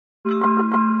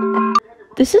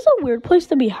This is a weird place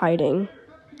to be hiding.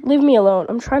 Leave me alone.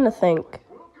 I'm trying to think.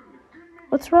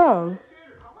 What's wrong?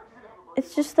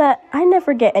 It's just that I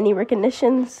never get any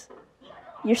recognitions.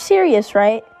 You're serious,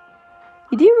 right?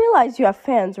 You do realize you have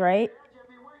fans, right?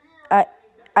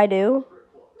 I do.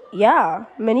 Yeah,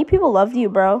 many people love you,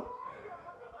 bro.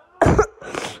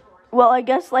 Well, I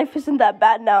guess life isn't that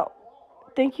bad now.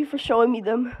 Thank you for showing me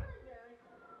them.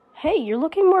 Hey, you're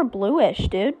looking more bluish,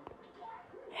 dude.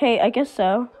 Hey, I guess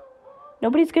so.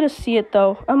 Nobody's gonna see it,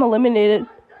 though. I'm eliminated.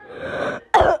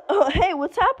 Hey,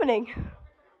 what's happening?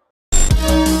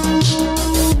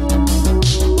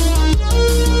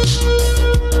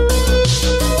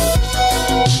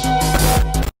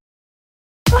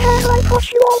 I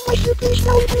caught you all my suckers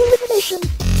now into elimination.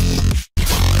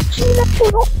 See that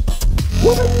portal?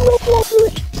 One of you will fall through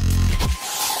it.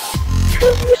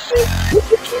 Turn me a seat with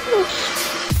your cute looks,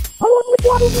 along with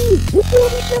Waddle Dee with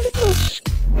 47 looks.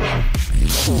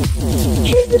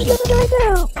 Kid is gonna die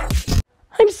now.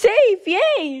 I'm safe,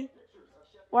 yay!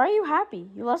 Why are you happy?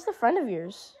 You lost a friend of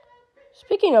yours.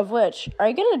 Speaking of which, are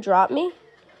you gonna drop me?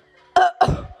 Yo,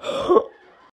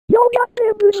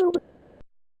 goddamn YouTube.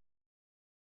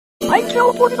 I'm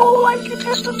teleporting all alive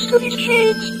contestants to these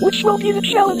chains, which will be the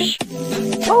challenge.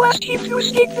 The last team to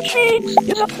escape the chains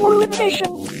is up for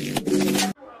elimination.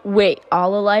 Wait,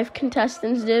 all alive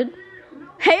contestants, dude?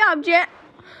 Hey, Object!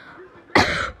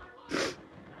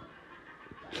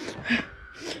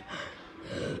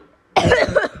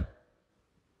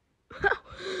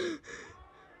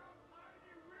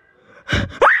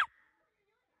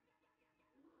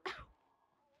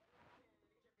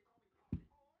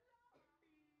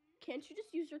 Can't you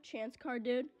just use your chance card,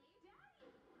 dude?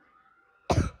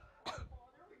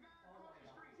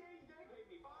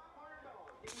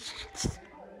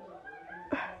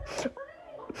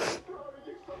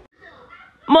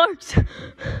 Marks!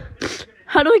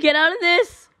 How do I get out of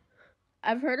this?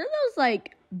 I've heard of those,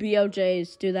 like,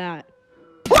 BOJs do that.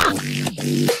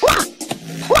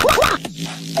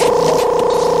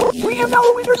 We have now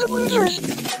winners and losers.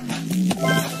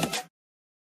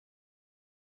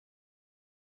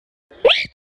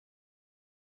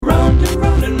 Round and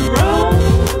round and round.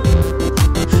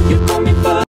 You call me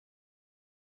fun.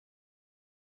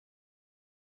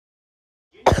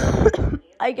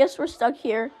 I guess we're stuck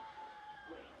here.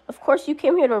 Of course, you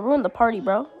came here to ruin the party,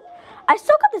 bro. I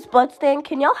still got this blood stain.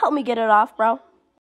 Can y'all help me get it off, bro?